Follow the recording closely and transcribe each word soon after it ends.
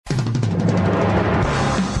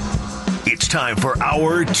time for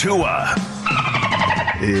our Tua.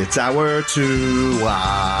 It's our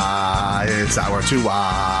Tua. It's our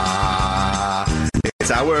Tua.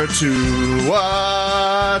 It's our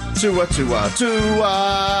Tua. Tua, Tua, Tua.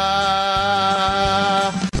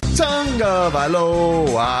 Tonga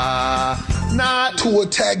Vailoa. Not Tua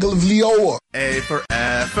Tagovailoa. A for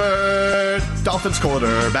effort. Dolphins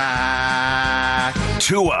quarterback.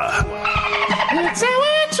 Tua. It's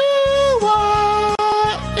our Tua.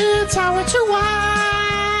 It's our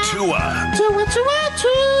Tua. Tua. Tua, Tua,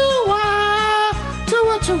 Tua.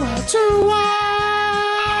 Tua, Tua, Tua.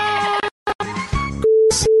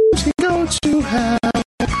 Seems go to hell.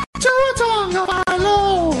 Tua Tonga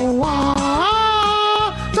Vailoa.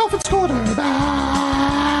 Dolphins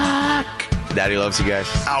quarterback. Daddy loves you guys.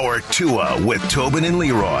 Our Tua with Tobin and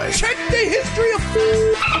Leroy. Check the history of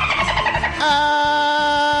food.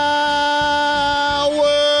 Hour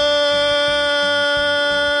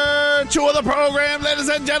two of the program, ladies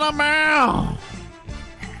and gentlemen.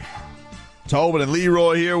 Tobin and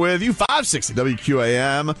Leroy here with you, 560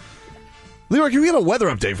 WQAM. Leroy, can we get a weather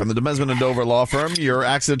update from the Demesman and Dover Law Firm? Your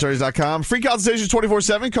accidentattorneys.com. Free consultations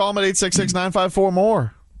 24/7. Call them at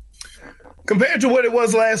 866-954-MORE. Compared to what it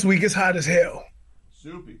was last week, it's hot as hell.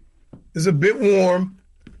 Soupy. It's a bit warm.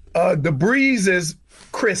 The breeze is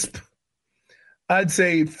crisp. I'd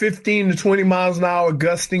say 15 to 20 miles an hour,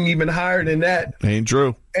 gusting even higher than that. Ain't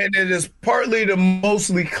true. And it is partly to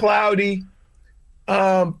mostly cloudy.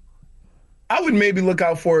 I would maybe look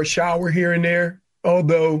out for a shower here and there,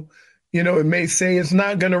 although, you know, it may say it's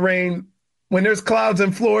not going to rain. When there's clouds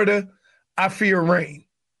in Florida, I fear rain.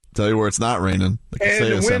 Tell you where it's not raining. And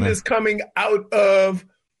the wind is coming out of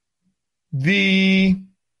the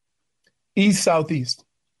east-southeast.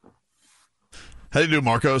 How do you do,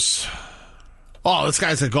 Marcos? Oh, this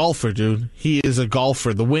guy's a golfer, dude. He is a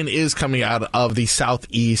golfer. The wind is coming out of the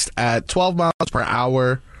southeast at 12 miles per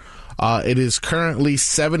hour. It is currently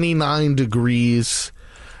 79 degrees,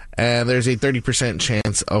 and there's a 30%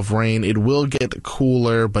 chance of rain. It will get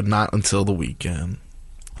cooler, but not until the weekend.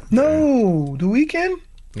 No, the weekend?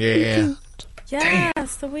 Yeah.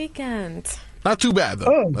 Yes, the weekend. Not too bad,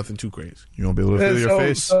 though. Nothing too crazy. You won't be able to feel your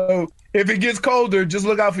face? So if it gets colder, just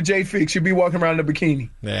look out for Jay Fix. She'll be walking around in a bikini.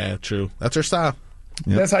 Yeah, true. That's her style.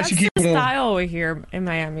 Yep. That's how she keeps the warm. style here in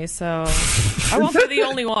Miami, so I won't be the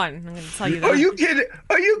only one. I'm going to tell you that. Are you kidding?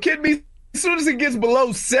 Are you kidding me? As soon as it gets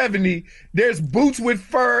below 70, there's boots with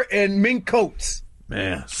fur and mink coats.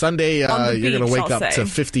 Man, Sunday you're going to wake up to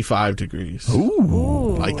 55 degrees.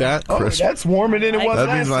 Ooh. Like that? Oh, that's warmer than it was That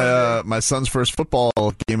last means my son's first football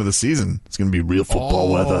game of the season. It's going to be real football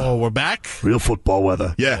weather. Oh, we're back? Real football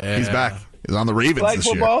weather. Yeah, he's back. He's on the Ravens Flag this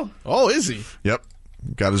football? year. Oh, is he? Yep.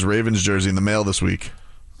 Got his Ravens jersey in the mail this week.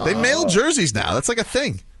 They mail jerseys now. That's like a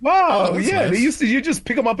thing. Wow, yeah. nice. You just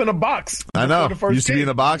pick them up in a box. I know. The first Used to be game. in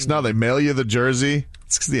a box. No, they mail you the jersey.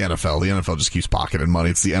 It's because the NFL. The NFL just keeps pocketing money.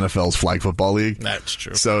 It's the NFL's flag football league. That's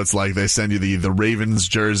true. So it's like they send you the Ravens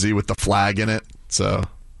jersey with the flag in it. So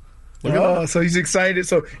So he's excited.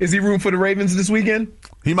 So is he rooting for the Ravens this weekend?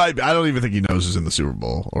 he might. I don't even think he knows who's in the Super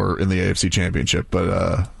Bowl or in the AFC Championship.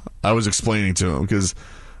 But I was explaining to him because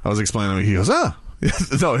I was explaining to him. He goes, no.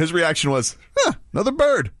 His reaction was, another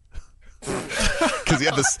bird. Because he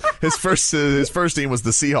had his first team was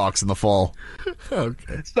the Seahawks in the fall.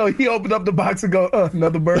 Okay. So he opened up the box and go,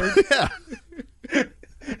 another bird. Yeah.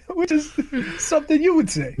 Which is something you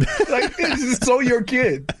would say. Like, this is so your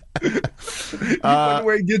kid. You wonder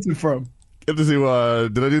where he gets it from. Get to see.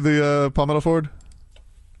 Did I do the Palmetto Ford?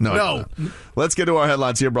 No. Let's get to our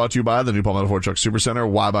headlines here. Brought to you by the new Palmetto Ford Truck Supercenter.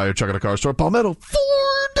 Why buy your truck at a car store? Palmetto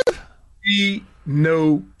Ford.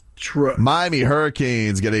 No truck. Miami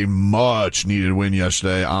Hurricanes get a much-needed win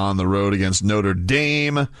yesterday on the road against Notre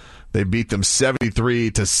Dame. They beat them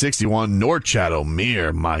 73-61. Norchad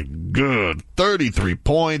Omier, my good, 33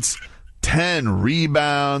 points, 10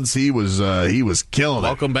 rebounds. He was killing it.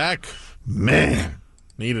 Welcome back. Man,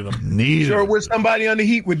 Needed him. Sure wish somebody on the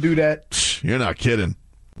Heat would do that. You're not kidding.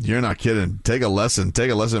 Take a lesson. Take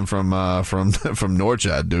a lesson from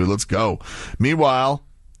Norchad, dude. Let's go. Meanwhile,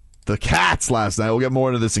 the Cats last night. We'll get more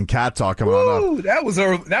into this in Cat Talk coming on up. That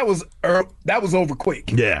was over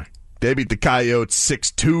quick. Yeah. They beat the Coyotes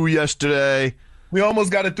 6-2 yesterday. We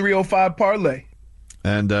almost got a 305 parlay.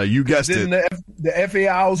 And you guessed it. The FA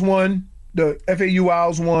Owls won. The FAU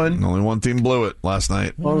Owls won. Only one team blew it last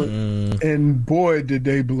night. And boy, did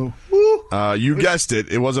they blow. You guessed it.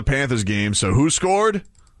 It was a Panthers game. So who scored?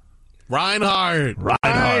 Reinhardt.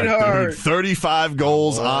 35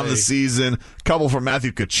 goals on the season. Couple for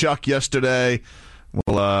Matthew Tkachuk yesterday.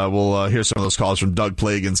 We'll hear some of those calls from Doug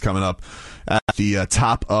Plagans coming up at the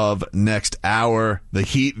top of next hour. The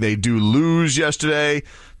Heat, they do lose yesterday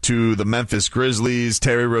to the Memphis Grizzlies.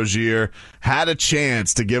 Terry Rozier had a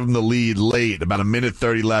chance to give them the lead late. About a minute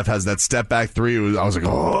 30 left. Has that step back three. I was like,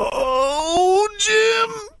 oh,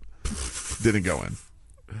 Jim. Didn't go in.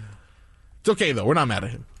 It's okay, though. We're not mad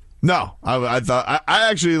at him. No, I thought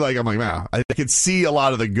I actually I'm like, man, I can see a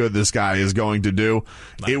lot of the good this guy is going to do.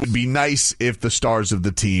 Nice. It would be nice if the stars of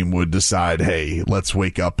the team would decide, hey, let's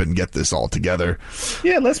wake up and get this all together.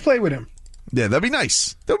 Yeah, let's play with him. Yeah, that'd be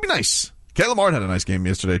nice. That would be nice. Caleb Lamar had a nice game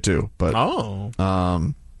yesterday too, but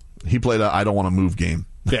he played a I don't want to move game.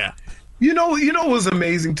 Yeah. You know what was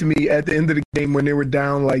amazing to me at the end of the game when they were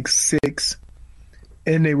down like 6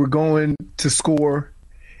 and they were going to score.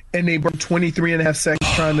 And they broke 23 and a half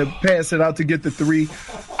seconds trying to pass it out to get the three.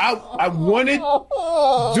 I wanted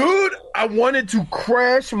to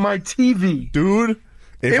crash my TV. Dude,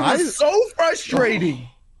 it was so frustrating.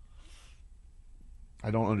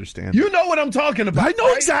 I don't understand. You know what I'm talking about. I know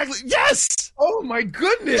right? exactly. Yes. Oh, my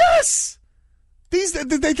goodness. Yes.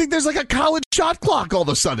 They think there's like a college shot clock all of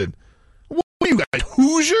a sudden. What are you guys,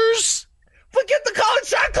 Hoosiers? Forget the college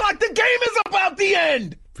shot clock. The game is about the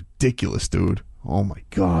end. Ridiculous, dude. Oh my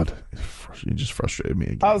God! You just frustrated me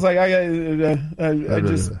again. I was like,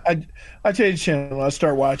 I changed channel. I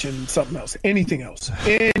start watching something else, anything else,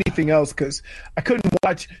 because I couldn't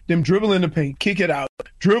watch them dribble in the paint, kick it out,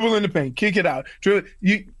 dribble in the paint, kick it out. Guys,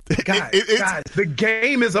 the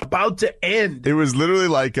game is about to end. It was literally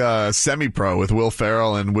like semi-pro with Will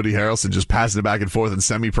Ferrell and Woody Harrelson just passing it back and forth in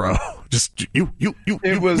semi-pro. Just you.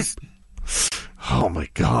 It was. Oh my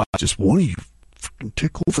God! Just one of you.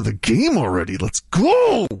 Take over the game already. Let's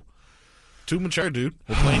go. Too mature, dude.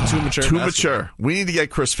 We're playing too mature. Too mature. We need to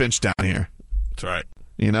get Chris Finch down here. That's right.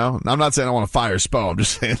 You know, I'm not saying I want to fire Spo. I'm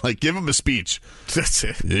just saying, give him a speech. That's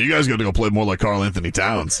it. Yeah, you guys got to go play more like Karl Anthony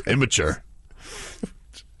Towns. Immature.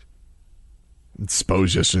 And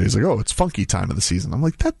Spo's yesterday. He's like, oh, it's funky time of the season. I'm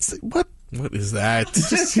like, that's what? What is that?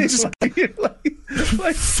 just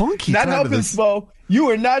like funky. Not helping, Spo. You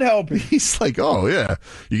are not helping. He's like, oh yeah,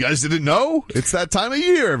 you guys didn't know? It's that time of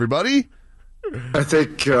year, everybody. I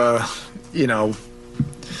think right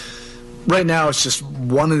now it's just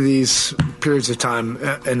one of these periods of time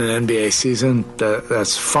in an NBA season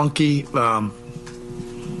that's funky.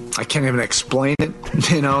 I can't even explain it,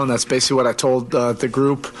 and that's basically what I told the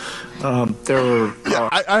group.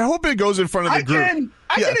 I hope it goes in front of the group.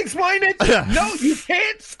 I can explain it. Yeah. No, you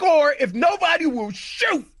can't score if nobody will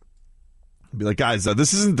shoot. Be like, guys,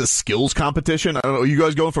 this isn't the skills competition. I don't know. Are you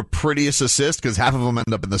guys going for prettiest assist? Because half of them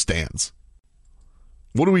end up in the stands.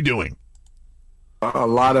 What are we doing? A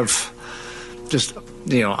lot of just,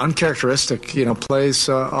 uncharacteristic, plays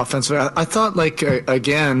offensively. I thought,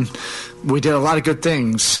 again, we did a lot of good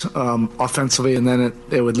things offensively, and then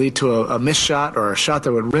it would lead to a missed shot or a shot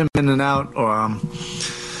that would rim in and out.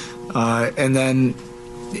 And then,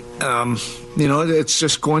 it's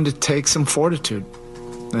just going to take some fortitude.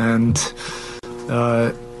 And,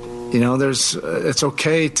 it's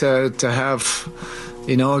okay to have,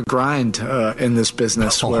 a grind in this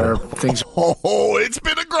business where things. Oh, it's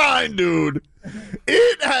been a grind, dude.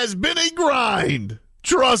 It has been a grind.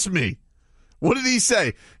 Trust me. What did he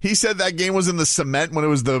say? He said that game was in the cement when it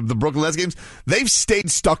was the Brooklyn Nets games. They've stayed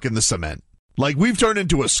stuck in the cement. Like, we've turned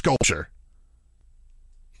into a sculpture.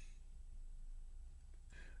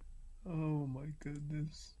 Oh, my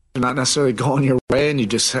goodness. Not necessarily going your way, and you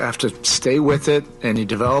just have to stay with it, and you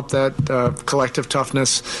develop that collective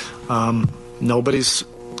toughness. Nobody's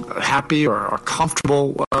happy or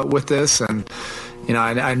comfortable with this, and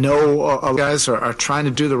I know guys are trying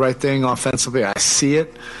to do the right thing offensively. I see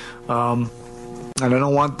it, and I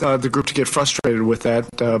don't want the group to get frustrated with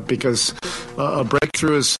that because a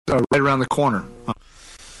breakthrough is right around the corner.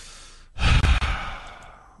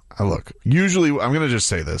 Look, usually I'm going to just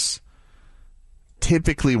say this.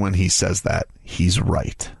 Typically when he says that, he's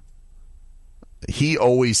right. He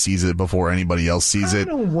always sees it before anybody else sees it.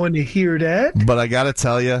 I don't want to hear that. But I got to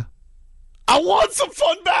tell you, I want some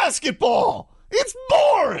fun basketball. It's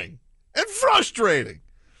boring and frustrating.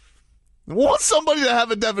 I want somebody to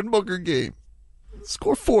have a Devin Booker game.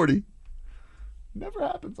 Score 40. Never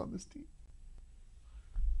happens on this team.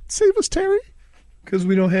 Save us, Terry. Because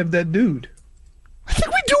we don't have that dude. I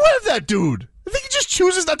think we do have that dude. I think he just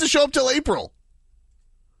chooses not to show up till April.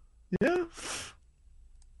 Yeah.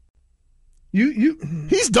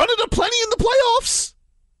 He's done it plenty in the playoffs.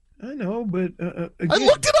 I know, but again, I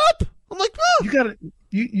looked it up. I'm like, oh.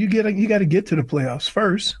 you gotta get to the playoffs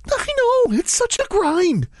first. I know, it's such a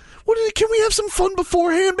grind. Can we have some fun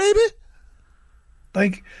beforehand, baby?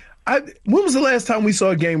 Like, When was the last time we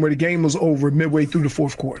saw a game where the game was over midway through the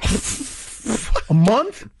fourth quarter? A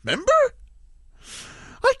month? Remember?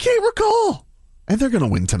 I can't recall. And they're going to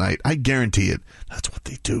win tonight. I guarantee it. That's what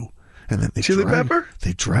they do. And then they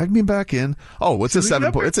They drag me back in. Oh, what's a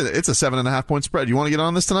 7 point? It's a 7.5 point spread. You want to get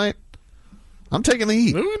on this tonight? I'm taking the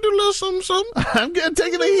heat. Let me do a little something. I'm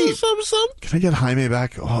taking the heat. Something. Can I get Jaime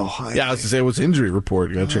back? Oh, Jaime. Yeah, I was going to say it was injury report.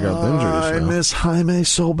 You got to check out the injuries. I miss Jaime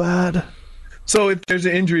so bad. So if there's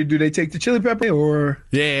an injury, do they take the chili pepper or?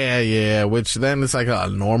 Yeah. Which then it's like a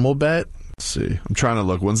normal bet. Let's see. I'm trying to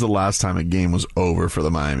look. When's the last time a game was over for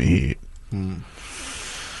the Miami Heat?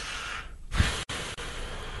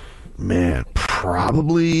 Man,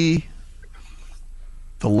 probably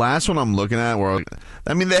the last one I'm looking at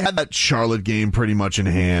they had that Charlotte game pretty much in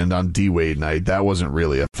hand on D-Wade night. That wasn't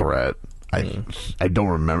really a threat. I don't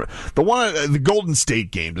remember. The Golden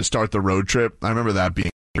State game to start the road trip, I remember that being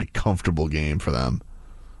a pretty comfortable game for them.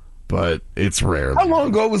 But it's rare. How long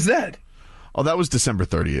ago was that? Oh, that was December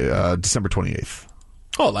 28th.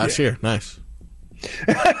 Oh, last year. Nice.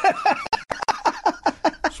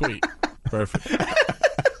 Sweet. Perfect.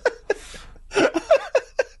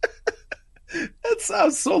 That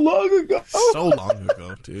sounds so long ago. So long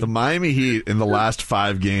ago, dude. The Miami Heat in the last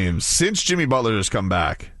 5 games, since Jimmy Butler has come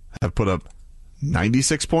back, have put up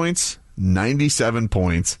 96 points, 97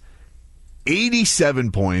 points,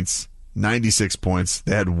 87 points, 96 points.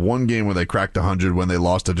 They had one game where they cracked 100 when they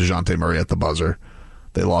lost to DeJounte Murray at the buzzer.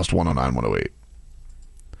 They lost 109-108.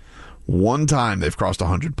 One time they've crossed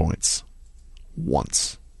 100 points.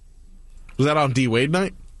 Once. Was that on D-Wade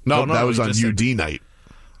night? No, that was on UD night.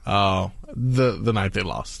 Oh, the night they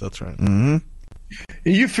lost. That's right. Mm-hmm.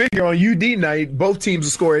 And you figure on UD night, both teams will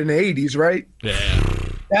score in the 80s, right? Yeah.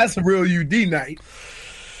 That's a real UD night.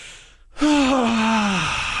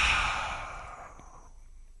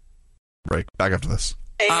 Break. Back after this.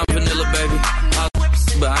 I'm vanilla, baby.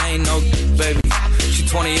 But I ain't no baby. She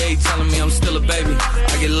 28, telling me I'm still a baby.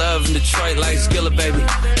 I get love in Detroit like Skilla, baby.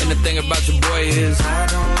 And the thing about your boy is I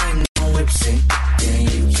don't like no whip sync. Then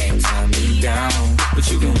you can't tie me down. But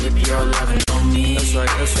you can whip your lovin' on me. That's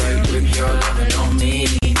right. Whip your lovin' on me.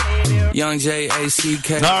 Young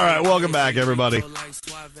J-A-C-K. All right, welcome back, everybody.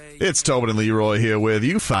 It's Tobin and Leroy here with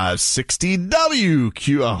you, 560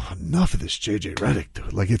 WQ. Oh, enough of this JJ Redick,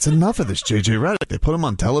 dude. Like, it's enough of this JJ Redick. They put him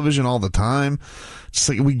on television all the time. Just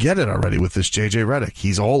like, we get it already with this JJ Redick.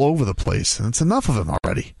 He's all over the place, and it's enough of him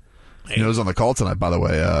already. Hey. He was on the call tonight, by the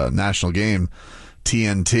way, national game,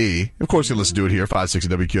 TNT. Of course, you listen to it here, 560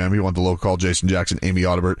 WQM. You want the local call, Jason Jackson, Amy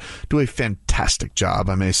Audibert. Do a fantastic job,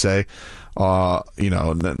 I may say.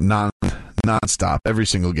 Non-stop, every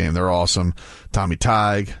single game. They're awesome. Tommy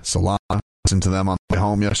Tig, Salon, listened to them on the way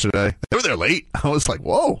home yesterday. They were there late. I was like,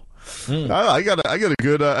 whoa. I got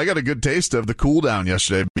a good taste of the cool down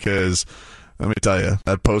yesterday because let me tell you,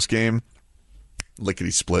 that post game,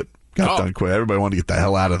 lickety split. Got done quick. Everybody wanted to get the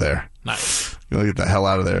hell out of there. Nice. You want to get the hell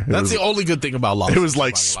out of there. That's the only good thing about Los. It was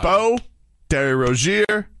like Spo, Terry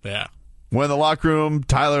Rozier. Yeah. Went in the locker room.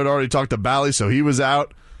 Tyler had already talked to Bally, so he was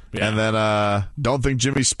out. Yeah. And then don't think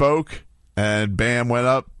Jimmy spoke. And bam, went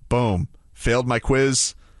up. Boom. Failed my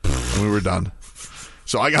quiz. And we were done.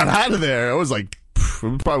 So I got out of there. It was like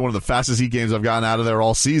probably one of the fastest Heat games I've gotten out of there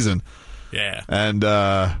all season. Yeah. And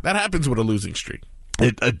that happens with a losing streak.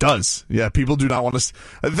 It does. Yeah, people do not want to.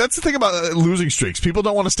 That's the thing about losing streaks. People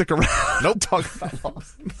don't want to stick around. Don't talk about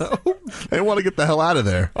loss. No. They want to get the hell out of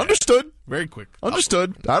there. Understood. Very quick.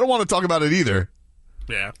 Understood. I don't want to talk about it either.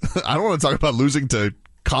 Yeah. I don't want to talk about losing to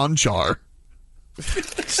Conchar.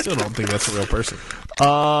 Still don't think that's a real person.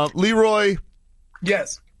 Leroy.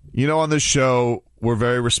 Yes. You know, on this show, we're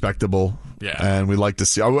very respectable. Yeah. And we like to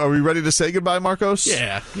see. Are we ready to say goodbye, Marcos?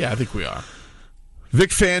 Yeah. Yeah, I think we are. Vic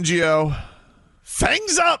Fangio.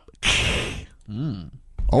 Fangs up!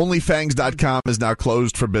 OnlyFangs.com is now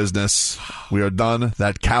closed for business. We are done.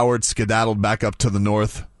 That coward skedaddled back up to the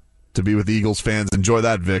north to be with Eagles fans. Enjoy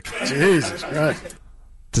that, Vic. Jesus Christ.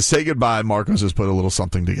 To say goodbye, Marcos has put a little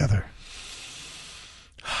something together.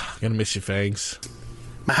 Gonna miss you, Fangs.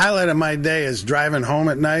 My highlight of my day is driving home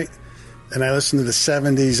at night, and I listen to the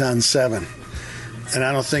 70s on 7. And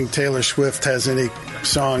I don't think Taylor Swift has any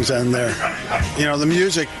songs on there. You know, the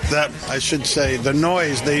music that, I should say, the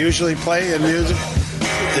noise they usually play in music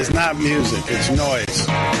is not music, it's noise.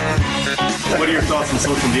 What are your thoughts on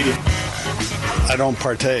social media? I don't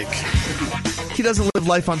partake. He doesn't live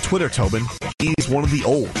life on Twitter, Tobin. He's one of the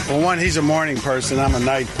old. Well, one, he's a morning person, I'm a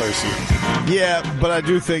night person. Yeah, but I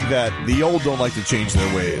do think that the old don't like to change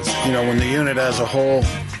their ways. You know, when the unit as a whole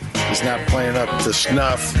is not playing up to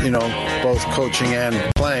snuff, you know, both coaching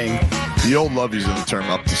and playing, The old love using the term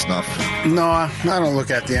up to snuff. No, I don't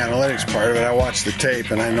look at the analytics part of it. I watch the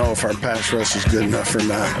tape, and I know if our pass rush is good enough or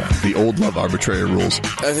not. The old love arbitrary rules.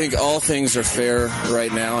 I think all things are fair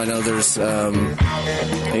right now. I know there's, it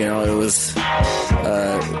was,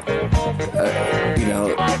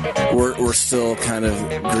 we're still kind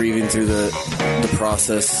of grieving through the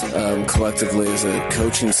process collectively as a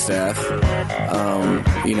coaching staff.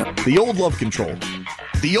 The old love control.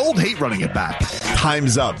 The old hate running it back.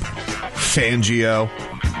 Time's up. Fangio.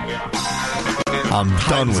 I'm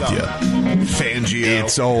done with you. Fangio.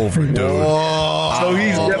 It's over, dude. So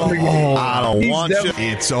he's definitely getting. I don't want you.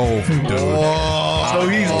 It's over, dude. So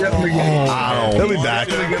he's definitely getting. I don't. He'll be back.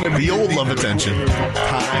 The old love attention.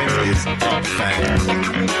 Time is up, Fangs.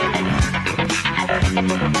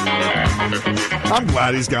 I'm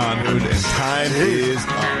glad he's gone, dude. And time is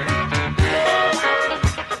up.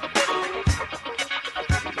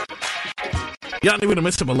 You don't even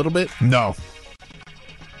miss him a little bit? No.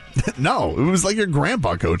 No, it was like your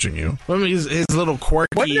grandpa coaching you. I mean, his little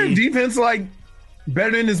quirky. Wasn't their defense like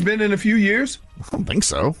better than it's been in a few years? I don't think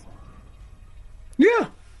so. Yeah.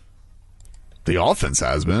 The offense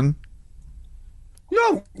has been.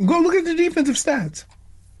 No, go look at the defensive stats.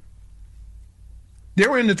 They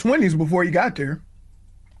were in the 20s before he got there.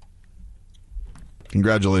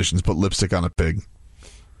 Congratulations, put lipstick on a pig.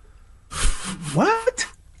 What?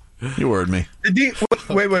 You heard me.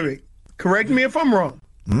 Wait. Correct me if I'm wrong.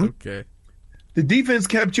 Okay. The defense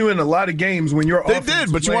kept you in a lot of games when your offense. They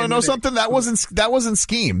did, but you want to know something? That wasn't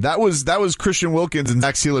scheme. That was Christian Wilkins and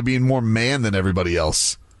Zach Sealer being more man than everybody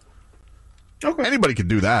else. Okay. Anybody could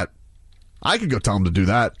do that. I could go tell him to do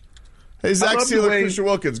that. Hey, Zach Sealer, Christian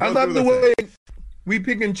Wilkins. I love the way we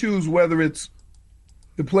pick and choose whether it's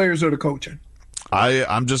the players or the coaching.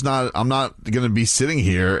 I'm not going to be sitting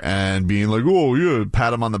here and being like, oh, yeah,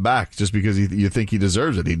 pat him on the back just because you think he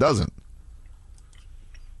deserves it. He doesn't.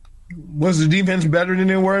 Was the defense better than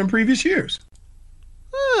they were in previous years?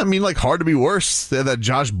 I mean, like, hard to be worse. They had that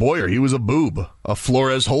Josh Boyer. He was a boob, a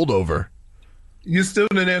Flores holdover. You still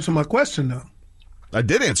didn't answer my question, though. I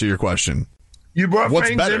did answer your question. You brought What's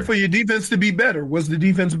Fangs better? in for your defense to be better. Was the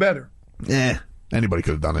defense better? Anybody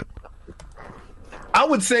could have done it. I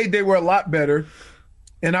would say they were a lot better,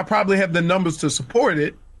 and I probably have the numbers to support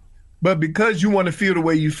it, but because you want to feel the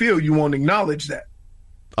way you feel, you won't acknowledge that.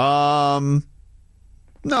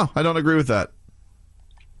 No, I don't agree with that.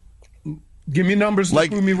 Give me numbers to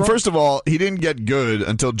prove me wrong. First of all, he didn't get good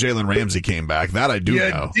until Jalen Ramsey came back. That I do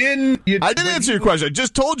know. I didn't answer your question. I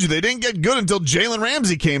just told you they didn't get good until Jalen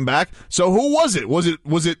Ramsey came back. So who was it? Was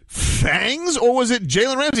it Fangs or was it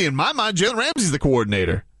Jalen Ramsey? In my mind, Jalen Ramsey's the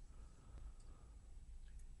coordinator.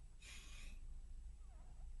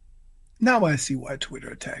 Now I see why Twitter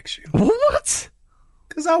attacks you. What?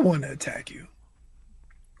 Because I want to attack you.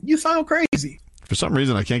 You sound crazy. For some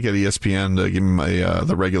reason, I can't get ESPN to give me my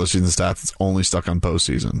the regular season stats. It's only stuck on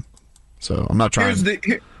postseason. So I'm not trying.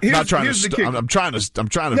 I'm trying to figure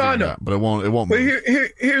it out, but it won't. But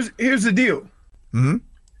here's the deal. Mm-hmm.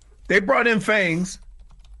 They brought in Fangs,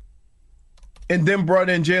 and then brought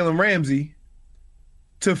in Jalen Ramsey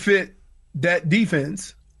to fit that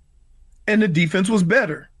defense, and the defense was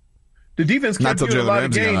better. The defense kept you in a lot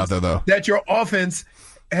of games that your offense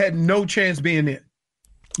had no chance being in.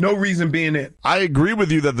 No reason being in. I agree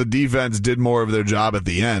with you that the defense did more of their job at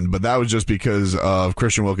the end, but that was just because of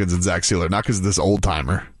Christian Wilkins and Zach Sealer, not because of this old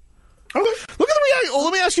timer. Okay. Look at the reaction.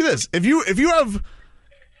 Let me ask you this: if you have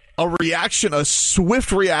a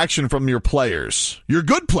swift reaction from your players, your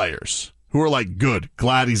good players, who are like, "Good,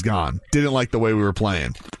 glad he's gone. Didn't like the way we were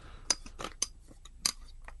playing."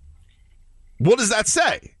 What does that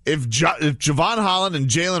say? If Javon Holland and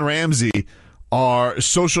Jalen Ramsey are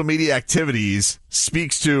social media activities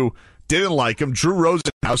speaks to didn't like him, Drew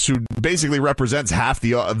Rosenhaus, who basically represents half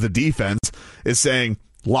the defense, is saying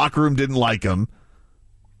locker room didn't like him.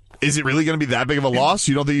 Is it really going to be that big of a loss?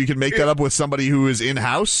 You don't think you can make that up with somebody who is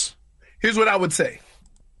in-house? Here's what I would say.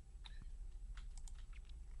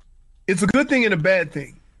 It's a good thing and a bad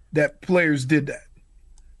thing that players did that.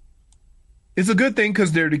 It's a good thing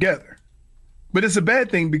because they're together. But it's a bad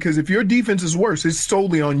thing because if your defense is worse, it's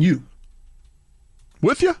solely on you.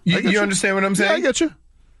 With you? You understand what I'm saying? Yeah, I get you.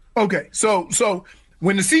 Okay, so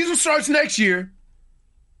when the season starts next year,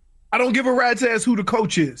 I don't give a rat's ass who the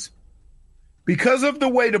coach is. Because of the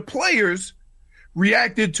way the players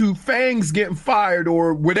reacted to Fangs getting fired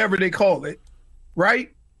or whatever they call it,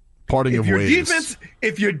 right? Parting of ways.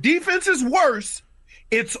 If your defense is worse,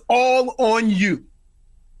 it's all on you.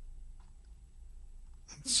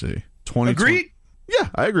 Let's see. 2020. Agreed? Yeah,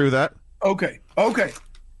 I agree with that. Okay.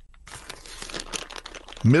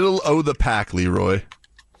 Middle of the pack, Leroy.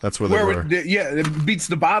 That's where they were. It beats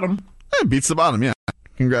the bottom. It beats the bottom, yeah.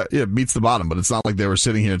 It beats the bottom, but it's not like they were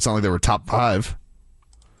sitting here. It's not like they were top 5,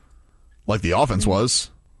 like the offense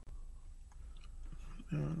was.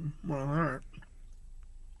 Well, all right.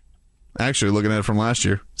 Actually, looking at it from last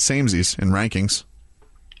year, samesies in rankings.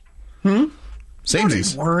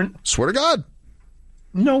 Samesies. No, they weren't. Swear to God.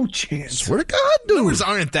 No chance. Swear to God, dude. Numbers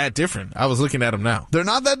aren't that different. I was looking at them now. They're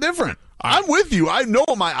not that different. I'm with you. I know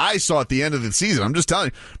what my eyes saw at the end of the season. I'm just telling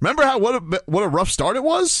you. Remember what a rough start it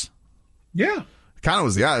was? Yeah. Kind of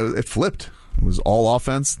was. Yeah, it flipped. It was all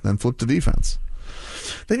offense, then flipped to defense.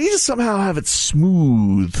 They need to somehow have it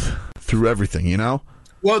smooth through everything, you know?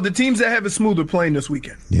 Well, the teams that have it smooth are playing this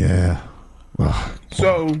weekend. Yeah.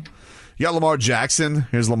 So you got Lamar Jackson.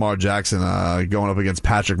 Here's Lamar Jackson going up against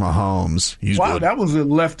Patrick Mahomes. He's good. That was a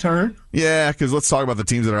left turn. Yeah, because let's talk about the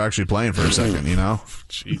teams that are actually playing for a second, you know?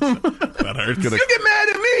 Jeez, that hurt. You get mad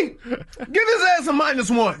at me. Give his ass a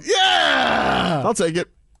 -1. Yeah! I'll take it.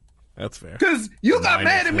 That's fair. Because you got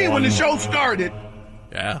mad at me when the show started.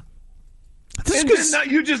 Yeah. And then now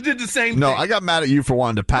you just did the same No, thing. I got mad at you for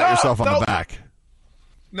wanting to pat yourself on the back.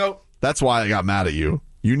 No. That's why I got mad at you.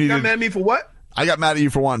 You got mad at me for what? I got mad at you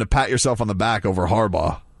for wanting to pat yourself on the back over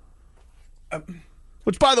Harbaugh.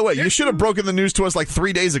 Which, by the way, you should have broken the news to us like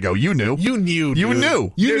 3 days ago. You knew. You knew. You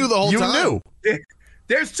knew. You knew the whole time. You knew.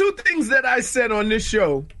 There's 2 things that I said on this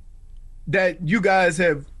show that you guys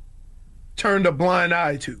have turned a blind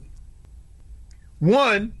eye to.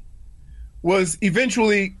 One was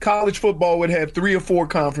eventually college football would have 3 or 4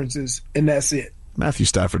 conferences, and that's it. Matthew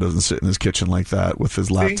Stafford doesn't sit in his kitchen like that with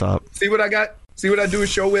his laptop. See what I got? See what I do a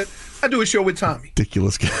show with? I do a show with Tommy.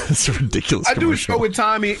 Ridiculous. It's a ridiculous I do a show with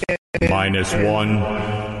Tommy. And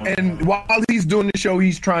 -1. And while he's doing the show,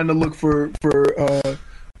 he's trying to look for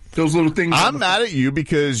those little things. I'm mad at you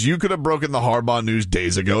because you could have broken the Harbaugh news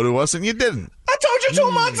days ago to us, and you didn't. I told you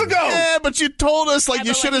 2 months ago. Yeah, but you told us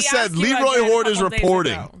you should have said Leroy Horde is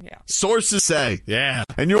reporting. Yeah. Sources say. Yeah.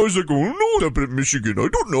 And you're always like, oh, no, what happened at Michigan? I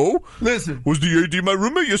don't know. Listen. Was the AD my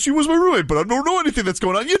roommate? Yes, he was my roommate, but I don't know anything that's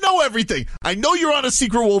going on. You know everything. I know you're on a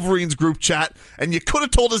secret Wolverines group chat, and you could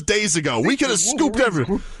have told us days ago. We could have scooped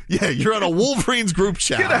everything. Yeah, you're on a Wolverines group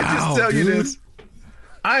chat. Can I just tell you this?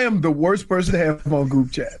 I am the worst person to have on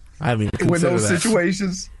group chat. I haven't even with considered those that.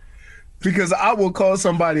 situations, because I will call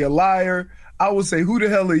somebody a liar. I will say, who the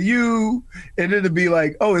hell are you? And it'll be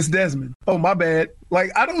like, oh, it's Desmond. Oh, my bad.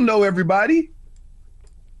 Like, I don't know everybody.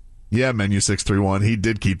 Yeah, Menu 631. He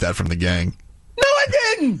did keep that from the gang. No, I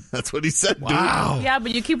didn't. That's what he said, Wow. Yeah,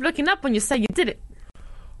 but you keep looking up when you say you did it.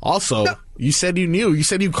 Also, you said you knew. You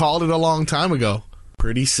said you called it a long time ago.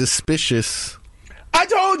 Pretty suspicious. I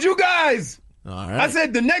told you guys. All right. I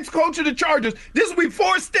said the next coach of the Chargers. This is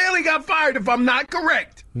before Staley got fired, if I'm not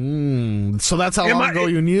correct. So that's how long ago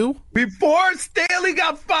you knew? Before Staley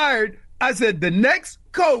got fired, I said the next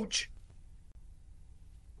coach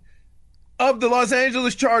of the Los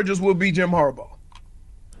Angeles Chargers will be Jim Harbaugh.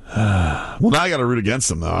 Well, now I got to root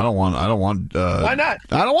against him, though. I don't want. Why not?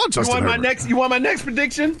 I don't want Justin Herbert. You want my next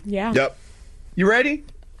prediction? Yeah. Yep. You ready?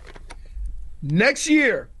 Next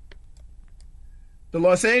year, the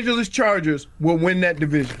Los Angeles Chargers will win that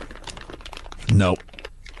division. Nope.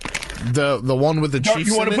 The one with the Chiefs.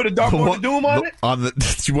 You want to put a dartboard of doom on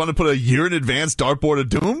it? You want to put a year in advance dartboard of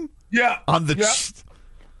doom? Yeah. On the. Yeah.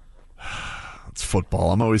 It's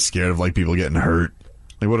football. I'm always scared of people getting hurt.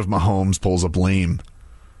 Like, what if Mahomes pulls up lame?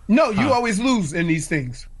 No, you always lose in these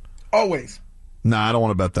things. Always. Nah, I don't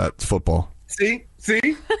want to bet that. It's football. See?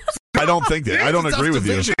 I don't think that. I don't agree with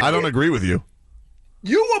you. I don't agree with you.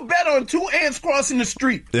 You will bet on 2 ants crossing the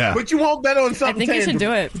street. Yeah. But you won't bet on I something think you should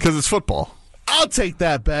do it. Because it's football. I'll take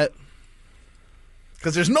that bet.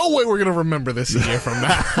 Because there's no way we're going to remember this a year from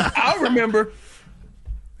now. I'll remember.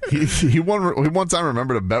 He one time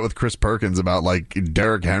remembered a bet with Chris Perkins about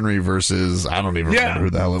Derrick Henry versus I don't even remember who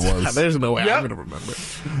the hell it was. There's no way I'm going to remember.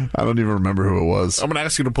 I don't even remember who it was. I'm going to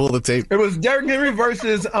ask you to pull the tape. It was Derrick Henry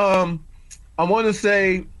versus I want to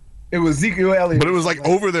say it was Ezekiel Elliott. But it was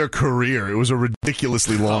over their career. It was a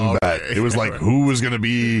ridiculously long bet. It was who was going to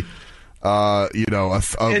be a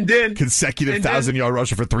consecutive 1,000-yard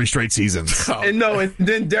rusher for 3 straight seasons. And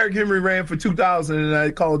then Derrick Henry ran for 2,000, and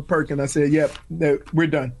I called Perkins. I said, "Yep, we're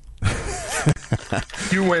done.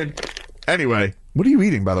 You win." Anyway, what are you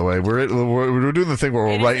eating? By the way, we're doing the thing where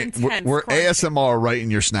we're writing. We're ASMR right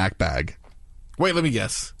in your snack bag. Wait, let me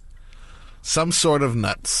guess. Some sort of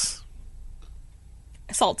nuts.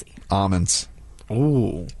 Salty. Almonds.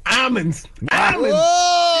 Ooh. Almonds. Whoa!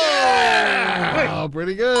 Yeah! Oh,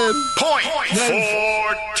 pretty good. Point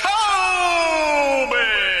for Toby.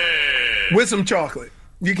 With some chocolate.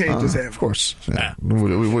 You can't just have it. Of course. Yeah.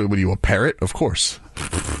 What are you, a parrot? Of course.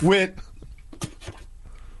 with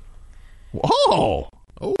Oh,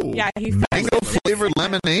 Yeah, he mango flavored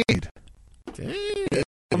lemonade. Dang.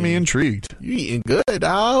 Got me intrigued. You eating good,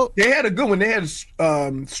 dog? they had a good one. They had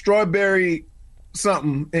strawberry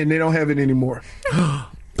something, and they don't have it anymore.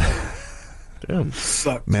 Damn.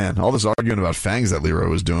 Suck. Man, all this arguing about Fangs that Leroy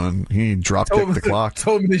was doing, he dropped kicked the clock.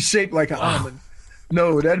 Told me it's shaped like an almond.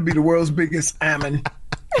 No, that'd be the world's biggest almond.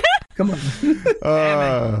 Come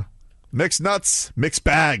on. Mixed nuts, mixed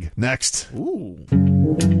bag. Next. Ooh.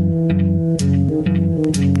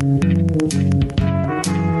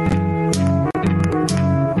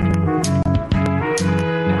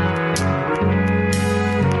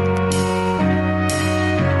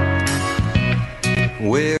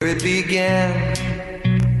 Where it began,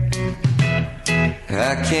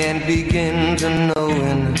 I can't begin to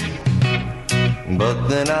knowing, but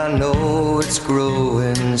then I know it's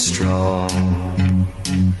growing strong.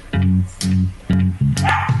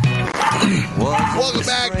 Welcome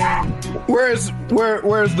back. Where's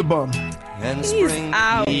the bum? And He's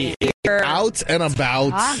out He here out and about,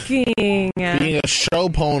 talking. being a show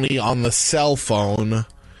pony on the cell phone,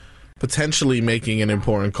 potentially making an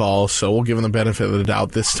important call. So we'll give him the benefit of the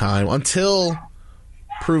doubt this time until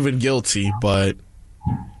proven guilty. But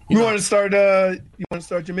You want to start? You want to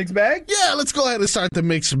start your mixed bag? yeah, let's go ahead and start the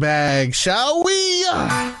mixed bag, shall we?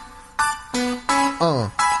 Yeah.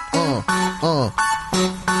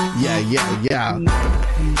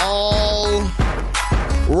 All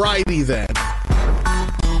righty then.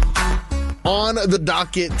 On the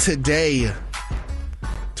docket today,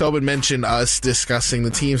 Tobin mentioned us discussing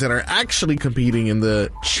the teams that are actually competing in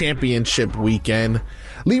the championship weekend.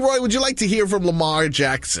 Leroy, would you like to hear from Lamar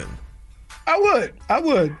Jackson? I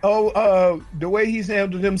would. Oh, the way he's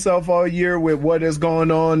handled himself all year with what has gone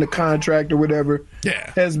on, the contract or whatever,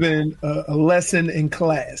 has been a lesson in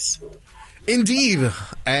class. Indeed.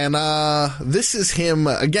 And this is him,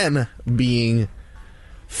 again, being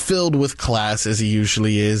filled with class as he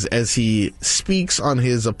usually is, as he speaks on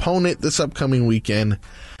his opponent this upcoming weekend,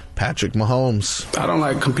 Patrick Mahomes. I don't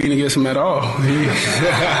like competing against him at all.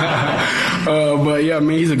 But yeah, I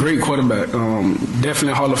mean, he's a great quarterback.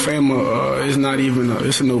 Definitely a Hall of Famer. It's not even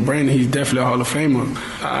it's a no-brainer. He's definitely a Hall of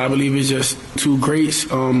Famer. I believe it's just two greats,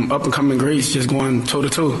 up-and-coming greats, just going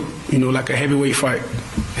toe-to-toe. You know, like a heavyweight fight,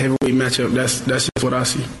 heavyweight matchup. That's just what I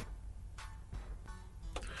see.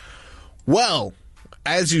 Well,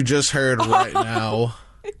 as you just heard right now,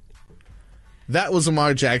 that was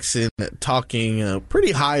Lamar Jackson talking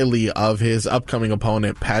pretty highly of his upcoming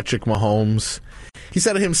opponent, Patrick Mahomes. He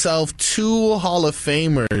said it himself, two Hall of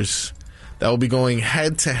Famers that will be going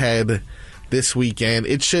head-to-head this weekend.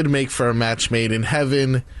 It should make for a match made in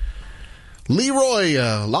heaven. Leroy,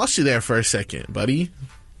 lost you there for a second, buddy.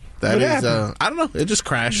 That is, I don't know, it just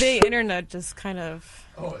crashed. The internet just kind of...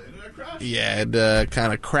 Oh, internet crash? Yeah, it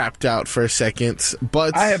kind of crapped out for a second.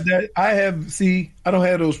 But I have that. I don't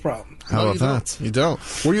have those problems. How about that? You don't.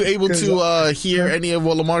 Were you able to hear any of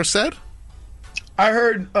what Lamar said? I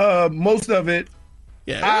heard most of it.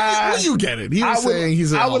 Yeah, you get it. He was saying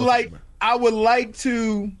he's. I would like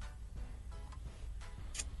to.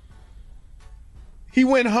 He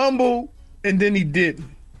went humble and then he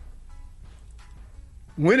didn't.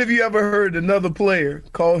 When have you ever heard another player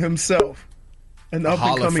call himself an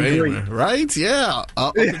up-and-coming great? Right? Yeah.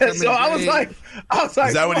 So I was like,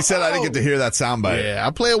 is that what he said? I didn't get to hear that soundbite. Yeah,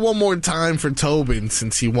 I'll play it one more time for Tobin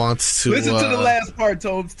since he wants to. Listen to the last part,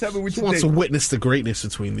 Tobin. Tell me what you think. He wants to witness the greatness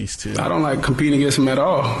between these two. I don't like competing against him at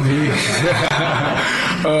all.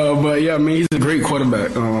 But yeah, I mean, he's a great quarterback.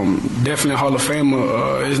 Definitely a Hall of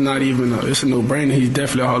Famer. It's not even it's a no-brainer. He's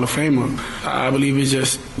definitely a Hall of Famer. I believe it's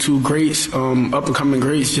just two greats, up-and-coming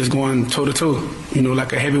greats, just going toe-to-toe. You know,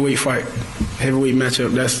 like a heavyweight fight, heavyweight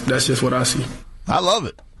matchup. That's just what I see. I love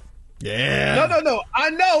it. Yeah. No. I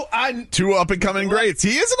know. Two up-and-coming greats.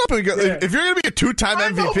 He is an up-and-coming. Yeah. If you're going to be a two-time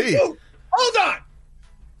MVP. Hold on.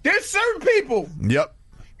 There's certain people. Yep.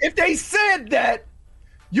 If they said that,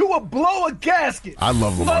 you would blow a gasket. I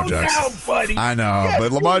love Lamar Jackson. Down, buddy. I know, yes,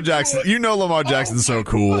 but Lamar Jackson, you know Lamar Jackson's so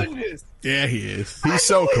cool. Goodness. Yeah, he is. He's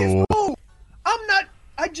so cool. I'm not.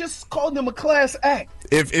 I just called him a class act.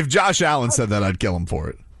 If Josh Allen said that, I'd kill him for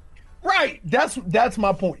it. Right. That's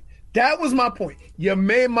my point. That was my point. You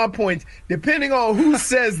made my point. Depending on who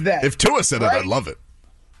says that. If Tua said it, I'd love it.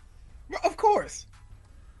 Of course.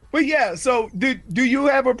 But yeah, so do you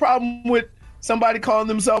have a problem with somebody calling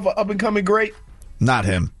themselves an up-and-coming great? Not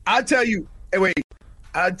him. I tell you. Hey, wait.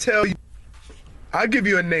 I tell you. I'll give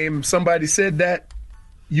you a name. Somebody said that.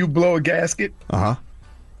 You blow a gasket. Uh-huh.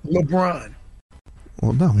 LeBron.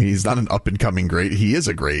 Well, no, he's not an up-and-coming great. He is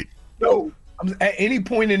a great. No. At any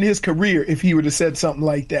point in his career, if he would have said something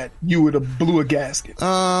like that, you would have blew a gasket.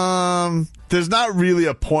 There's not really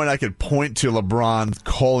a point I could point to LeBron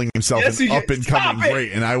calling himself an up-and-coming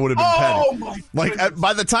great, and I would have been petty.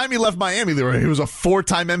 By the time he left Miami, he was a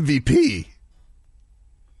 4-time MVP.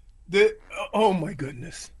 Oh, my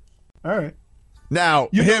goodness. All right. Now,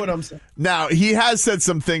 you know what I'm saying. Now, he has said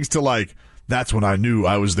some things to, like, that's when I knew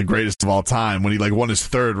I was the greatest of all time, when he, like, won his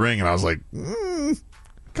 3rd ring, and I was like,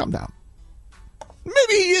 calm down.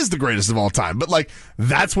 Maybe he is the greatest of all time, but like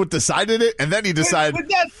that's what decided it, and then he decided.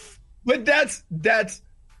 But that's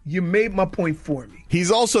you made my point for me.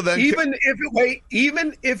 He's also then even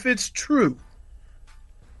if it's true,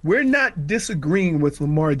 we're not disagreeing with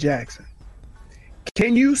Lamar Jackson.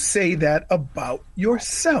 Can you say that about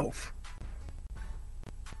yourself?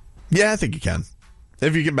 Yeah, I think you can.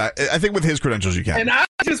 If you get back, I think with his credentials, you can. And I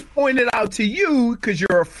just pointed out to you because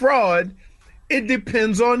you're a fraud. It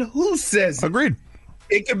depends on who says it. Agreed.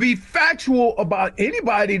 It could be factual about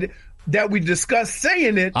anybody that we discuss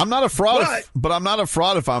saying it. I'm not a fraud, but I'm not a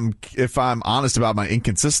fraud if I'm honest about my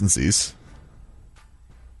inconsistencies.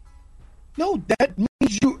 No, that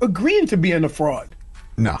means you agreeing to being a fraud.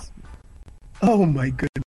 No. Oh my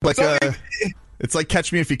goodness. Like it's like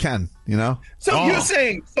Catch Me If You Can, you know? So you're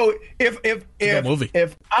saying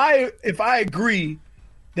if I agree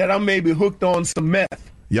that I'm maybe hooked on some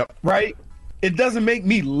meth. Yep. Right? It doesn't make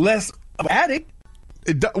me less of an addict.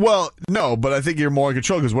 Well, no, but I think you're more in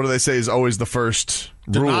control because what do they say is always the first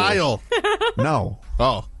denial. Rule? No.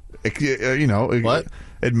 Oh. What?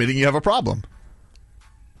 Admitting you have a problem.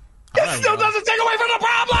 That still doesn't take away from the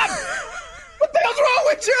problem. What the hell's wrong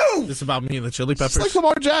with you? This about me and the Chili Peppers? It's like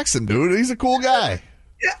Lamar Jackson, dude. He's a cool guy.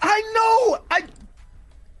 Yeah, I know.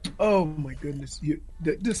 Oh my goodness!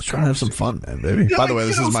 Just trying to have some fun, man, baby. By the way,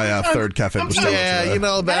 this is my 3rd Cafe Bustelo.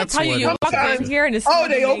 Yeah, that's what. You walked in here and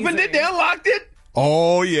they opened it, they unlocked it.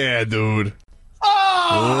 Oh yeah, dude.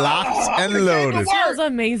 Locked and loaded. It smells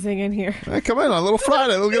amazing in here. Hey, come in on a little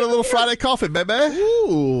Friday. We'll get a little Friday coffee, baby.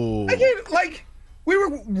 Ooh. We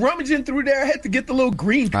were rummaging through there. I had to get the little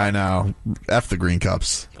green cup. I know. F the green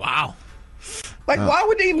cups. Wow. Why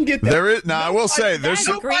would they even get that? There is I will say there's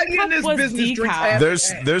nobody in this business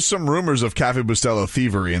drinks. There's some rumors of Cafe Bustelo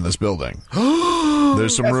thievery in this building.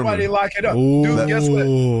 There's some rumors. That's why they lock it up. Dude, guess what?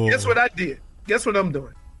 Guess what I did? Guess what I'm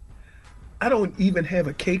doing? I don't even have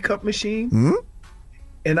a K-cup machine,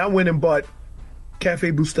 and I went and bought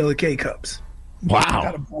Cafe Bustelo K-cups. Wow. I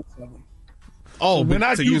got a box of them. Oh, so when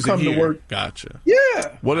I do come to work. Gotcha.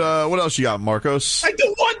 Yeah. What else you got, Marcos? Like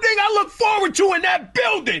the one thing I look forward to in that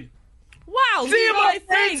building. Wow, seeing my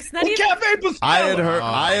friends with Cafe Bustelo.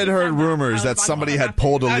 I had heard rumors that somebody had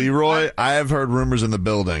pulled a Leroy. I have heard rumors in the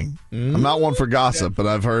building. I'm not one for gossip, but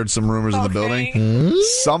I've heard some rumors in the building.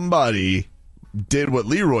 Somebody did what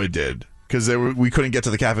Leroy did because we couldn't get to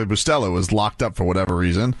the Cafe Bustelo. It was locked up for whatever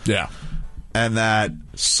reason. Yeah. And that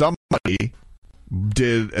somebody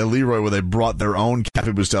did a Leroy where they brought their own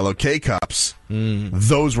Cafe Bustelo K-Cups.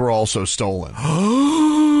 Those were also stolen.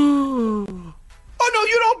 Oh, no,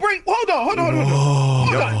 you don't bring... Hold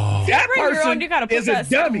on. That person you gotta put is that a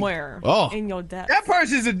dummy. somewhere in your desk. That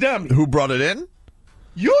person is a dummy. Who brought it in?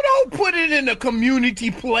 You don't put it in a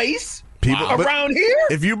community place around here.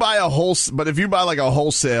 If you buy like a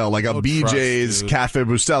wholesale, like a BJ's Cafe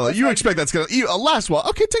Bustelo, you expect that's going to last well.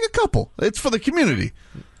 Okay, take a couple. It's for the community.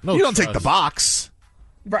 You don't take the box.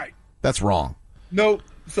 Right. That's wrong. No,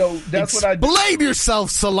 so that's what I do. Blame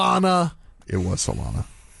yourself, Solana. It was Solana.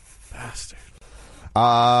 Bastard.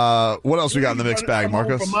 What else we got in the mixed bag,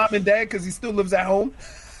 Marcos? For mom and dad because he still lives at home.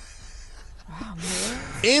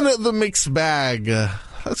 In the mixed bag,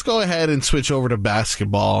 let's go ahead and switch over to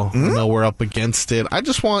basketball. I know we're up against it. I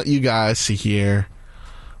just want you guys to hear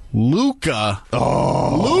Luka.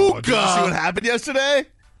 Luka! Did you see what happened yesterday?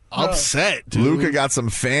 Upset, dude. Luka got some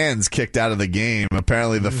fans kicked out of the game.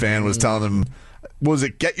 Apparently, the fan was telling him, was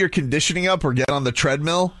it get your conditioning up or get on the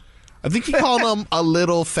treadmill? I think he called him a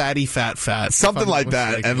little fatty fat. Something like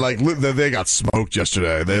that. And like they got smoked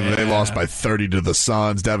yesterday. They lost by 30 to the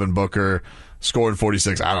Suns. Devin Booker scored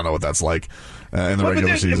 46. I don't know what that's like in the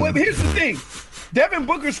regular season. Here's the thing. Devin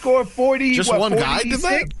Booker scored 40. Just one guy did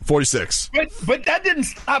that? 46. But that didn't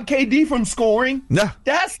stop KD from scoring. No.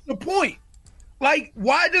 That's the point. Like,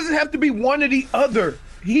 why does it have to be one or the other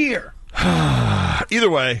here? Either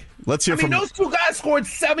way, let's hear from... those two guys scored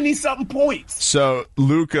 70-something points. So,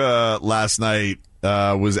 Luka last night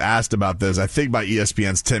was asked about this, I think by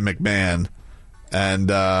ESPN's Tim McMahon, and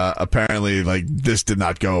apparently, this did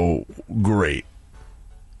not go great.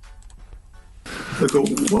 Luka,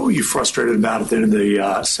 what were you frustrated about at the end of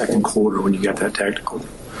the second quarter when you got that technical?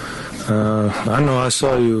 I know I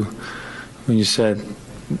saw you when you said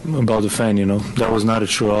about the fan, that was not a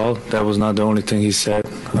true all. That was not the only thing he said.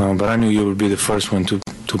 But I knew you would be the first one to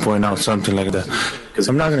point out something like that. Because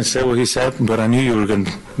I'm not going to say what he said, but I knew you were going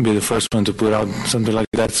to be the first one to put out something like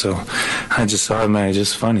that. So I just thought, man, it's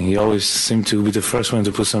just funny. He always seemed to be the first one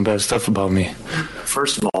to put some bad stuff about me.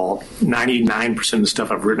 First of all, 99% of the stuff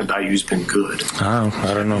I've written about you has been good.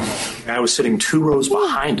 I don't know. I was sitting 2 rows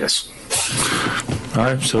behind us. All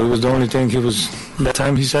right, so it was the only thing that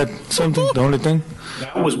time he said something, the only thing?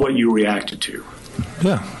 That was what you reacted to.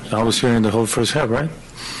 Yeah, I was hearing the whole first half, right?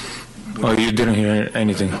 Oh, you didn't hear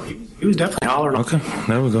anything? He was definitely hollering. Okay,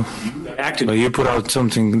 there we go. But you put out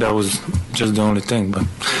something that was just the only thing. But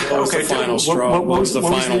what was the final straw? What was the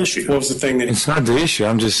issue? What was the thing that... It's not the issue.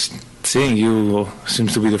 I'm just saying you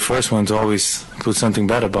seems to be the first one to always put something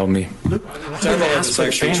bad about me. That's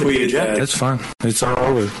fine. It's all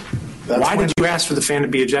over. Why did you ask for the fan to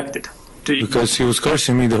be ejected? Because he was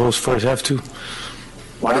cursing me the whole first half, too.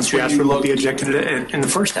 Why didn't you ask for him to be ejected in the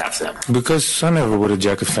first half, then? Because I never would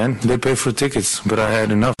eject a fan. They pay for tickets, but I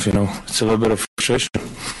had enough, It's a little bit of frustration.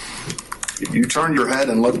 You turned your head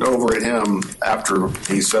and looked over at him after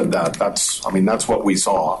he said that. That's what we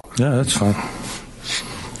saw. Yeah, that's fine.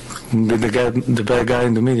 The bad guy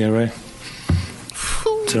in the media, right?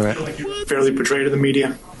 It's all right. Fairly portrayed in the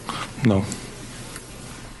media? No.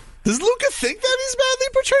 Does Luka think that he's badly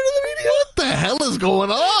portrayed in the media? What the hell is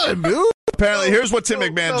going on, dude? Apparently, here's what Tim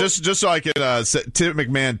McMahon, just so I can say, Tim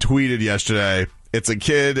McMahon tweeted yesterday. It's a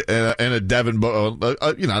kid and a Devin Booker,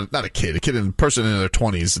 not a kid in person in their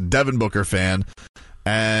 20s, Devin Booker fan.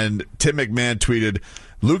 And Tim McMahon tweeted,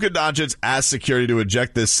 Luka Dončić asked security to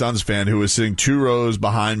eject this Suns fan who was sitting 2 rows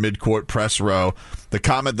behind midcourt press row. The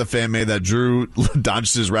comment the fan made that drew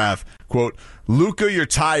Doncic's wrath, quote, Luka, you're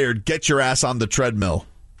tired. Get your ass on the treadmill.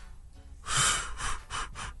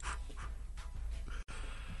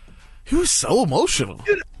 He was so emotional.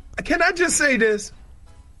 Can I just say this?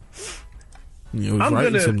 He was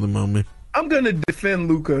writing something about me. I'm going to defend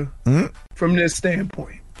Luka from this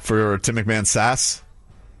standpoint. For Tim McMahon sass?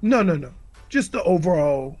 No. Just the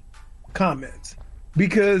overall comments.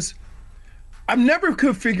 Because I never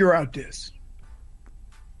could figure out this.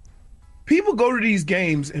 People go to these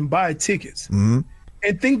games and buy tickets and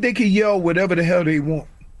think they can yell whatever the hell they want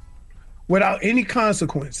without any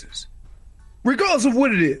consequences, regardless of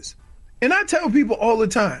what it is. And I tell people all the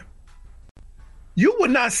time, you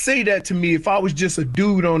would not say that to me if I was just a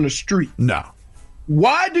dude on the street. No.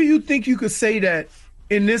 Why do you think you could say that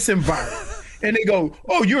in this environment? And they go,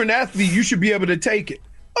 oh, you're an athlete, you should be able to take it.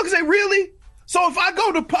 I say, really? So if I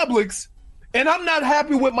go to Publix and I'm not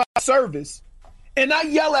happy with my service and I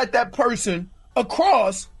yell at that person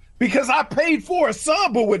across because I paid for a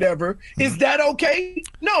sub or whatever, is that okay?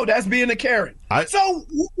 No, that's being a Karen. So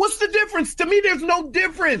what's the difference? To me, there's no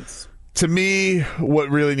difference. To me, what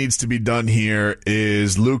really needs to be done here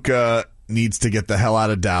is Luka needs to get the hell out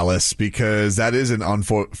of Dallas because that is an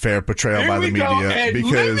unfair portrayal by the media.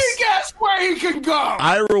 Because let me guess where he can go.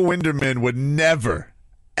 Ira Winderman would never,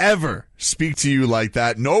 ever speak to you like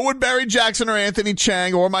that. Nor would Barry Jackson or Anthony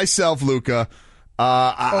Chang or myself, Luka. Really?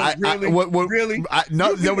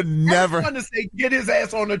 No, that would never. I was going to say, get his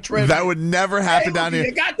ass on the treadmill. That would never happen down here.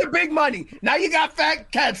 You got the big money. Now you got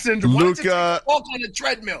fat cat syndrome. Luka, walk on the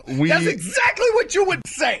treadmill. That's exactly what you would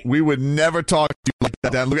say. We would never talk to you like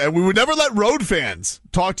that down. And we would never let road fans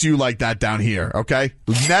talk to you like that down here. Okay,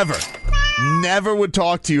 never would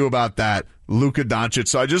talk to you about that, Luka Dončić.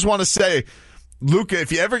 So I just want to say, Luka,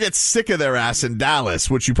 if you ever get sick of their ass in Dallas,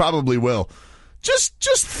 which you probably will.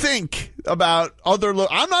 Just think about other.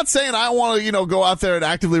 I'm not saying I want to, go out there and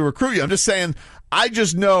actively recruit you. I'm just saying I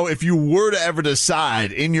just know if you were to ever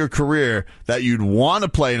decide in your career that you'd want to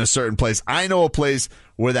play in a certain place, I know a place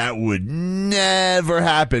where that would never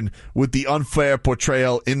happen with the unfair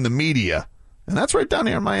portrayal in the media, and that's right down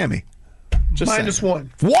here in Miami. Just -1.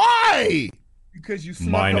 Why? Because you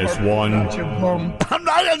 -1. I'm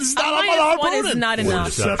not harpooning. Is not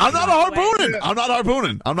enough. I'm not harpooning. I'm not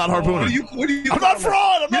harpooning. I'm not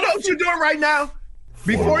fraud. You know what you're doing right now?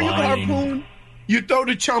 Before you harpoon, you throw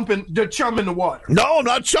the chum in the water. No, I'm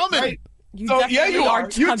not chumming. Right? You are.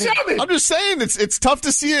 You're chumming. I'm just saying it's tough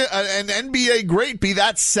to see an NBA great be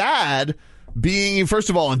that sad. Being, first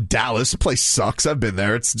of all, in Dallas, the place sucks. I've been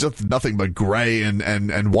there. It's just nothing but gray and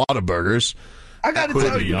Whataburgers. I got to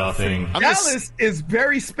tell you, nothing. Dallas is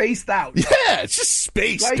very spaced out. Yeah, it's just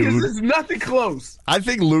space, dude. There's nothing close. I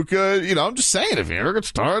think Luka, I'm just saying, if you ever get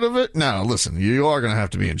tired of it, no, listen, you are going to have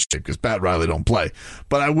to be in shape because Pat Riley don't play.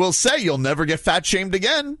 But I will say you'll never get fat shamed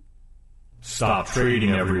again. Stop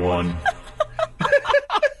trading, everyone.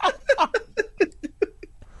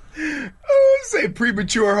 say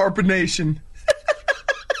premature hyphenation.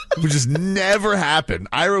 It would just never happen.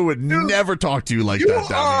 Ira would never talk to you like that down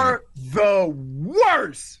You are the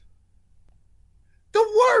worst. The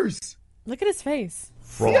worst. Look at his face.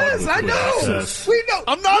 Fraud yes, I with know. access. We know.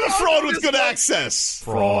 I'm not we a all fraud know with this good stuff. access.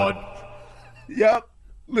 Fraud. Yep.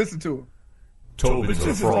 Listen to him. Tobin's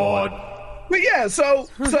a fraud. But yeah, so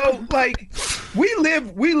like we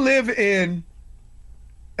live in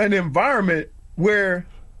an environment where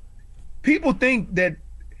people think that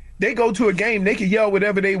they go to a game, they can yell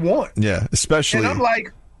whatever they want. Yeah, especially. And I'm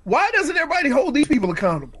like, why doesn't everybody hold these people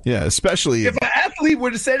accountable? Yeah, especially If an athlete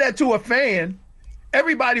were to say that to a fan,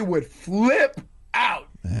 everybody would flip out.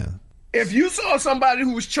 Yeah. If you saw somebody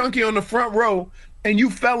who was chunky on the front row and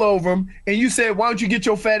you fell over him and you said, why don't you get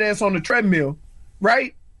your fat ass on the treadmill,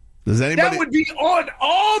 right? Does anybody? That would be on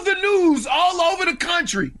all the news all over the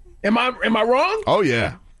country. Am I wrong? Oh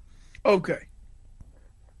yeah. Okay.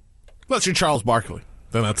 Unless you're Charles Barkley,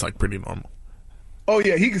 then that's like pretty normal. Oh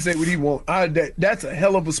yeah, he can say what he wants. That's a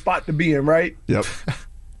hell of a spot to be in, right? Yep.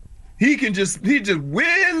 he just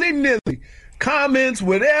willy nilly comments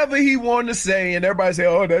whatever he wanted to say, and everybody say,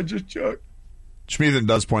 "Oh, that's just Chuck." Schmieden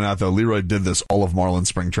does point out though, Leroy did this all of Marlin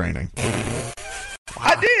spring training.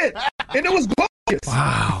 I did, and it was glorious.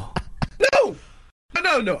 Wow.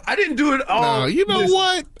 No, I didn't do it all. No, you know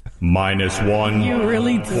what? -1. You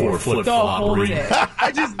really did. For The whole flip-floppery. day.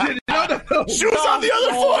 I just did it. No. Shoes on the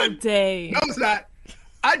other Whole foot. day. No, it's not.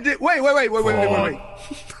 I did. Wait.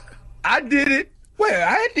 I did it. Wait,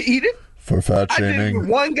 I had to eat it. For fat I did it with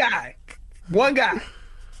one guy.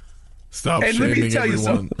 Stop And let me shaming tell you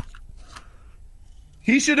everyone. something.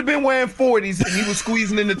 He should have been wearing 40s and he was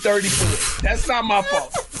squeezing in the 34. That's not my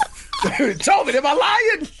fault. Tobin, am I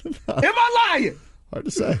lying? Hard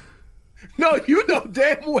to say. No, you know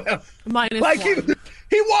damn well. -1.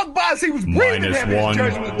 He walked by, so he was breathing heavy. His -1.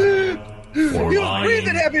 jersey was, For he was lying.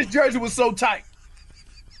 breathing heavy. His jersey was so tight.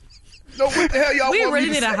 So what the hell y'all We want really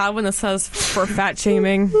me need to to say? have one that says for fat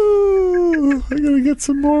shaming. I gotta get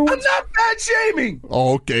some more I'm ones. not fat shaming.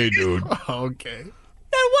 Okay, dude. Okay.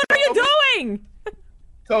 Then what are you doing?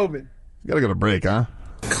 Tobin. You gotta go to break, huh?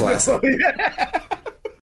 Classic.